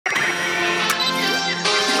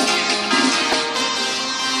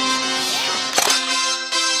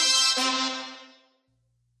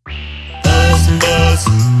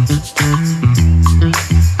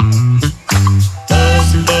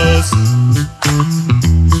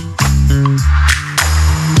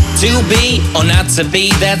To be or not to be,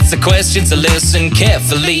 that's the question, so listen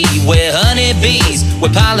carefully. We're honeybees, we're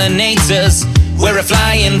pollinators, we're a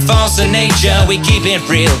flying force of nature. We keep it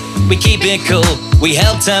real, we keep it cool, we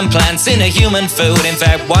help turn plants into human food. In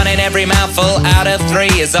fact, 1 in every mouthful out of 3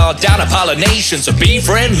 is all down to pollination, so be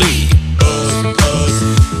friendly.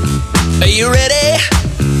 Are you ready?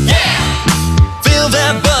 Yeah! Feel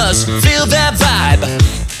that buzz, feel that vibe.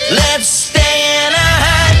 Let's stay in a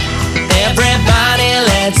hive. Everybody,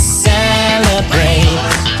 let's celebrate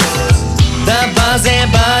the buzzy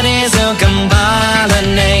buddies who can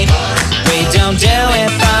pollinate. We don't do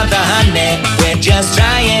it for the honey, we're just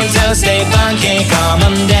trying to stay funky. Come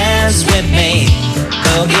and dance with me,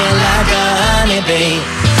 boogie like a honeybee.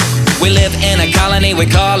 We live in a colony we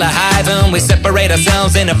call a hive, and we separate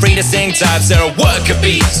ourselves into 3 distinct types. There are worker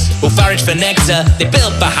bees who forage for nectar, they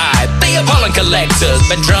build the hive, they are pollen collectors.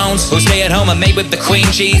 But drones who stay at home and mate with the queen.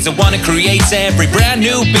 She's the one who creates every brand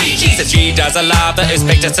new bee. She's a she does a lava who's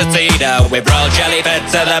picked us a cedar. We roll jellyfish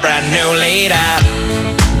to the brand new leader.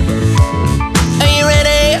 Are you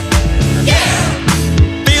ready? Yeah!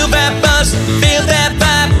 Feel that buzz, feel that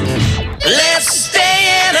vibe. Let's stay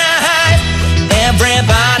in a hive.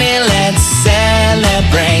 Everybody, let's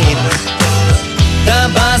celebrate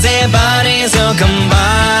the buzzy buddies who can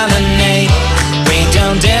pollinate. We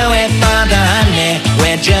don't do it for the honey,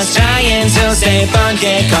 we're just trying to stay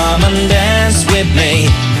funky. Come and dance with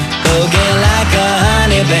me, boogie like a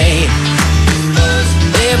honeybee.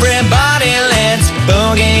 Everybody, let's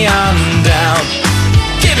boogie on down.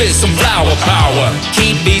 Give it some flower power,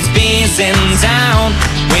 keep these bees in town.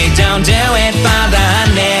 We don't do it for the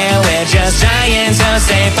honey, we're just trying to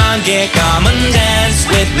stay funky. Come and dance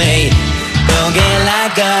with me, boogie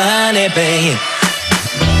like a honeybee.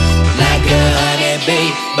 Like a honeybee,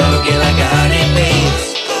 boogie like a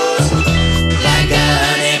honeybee.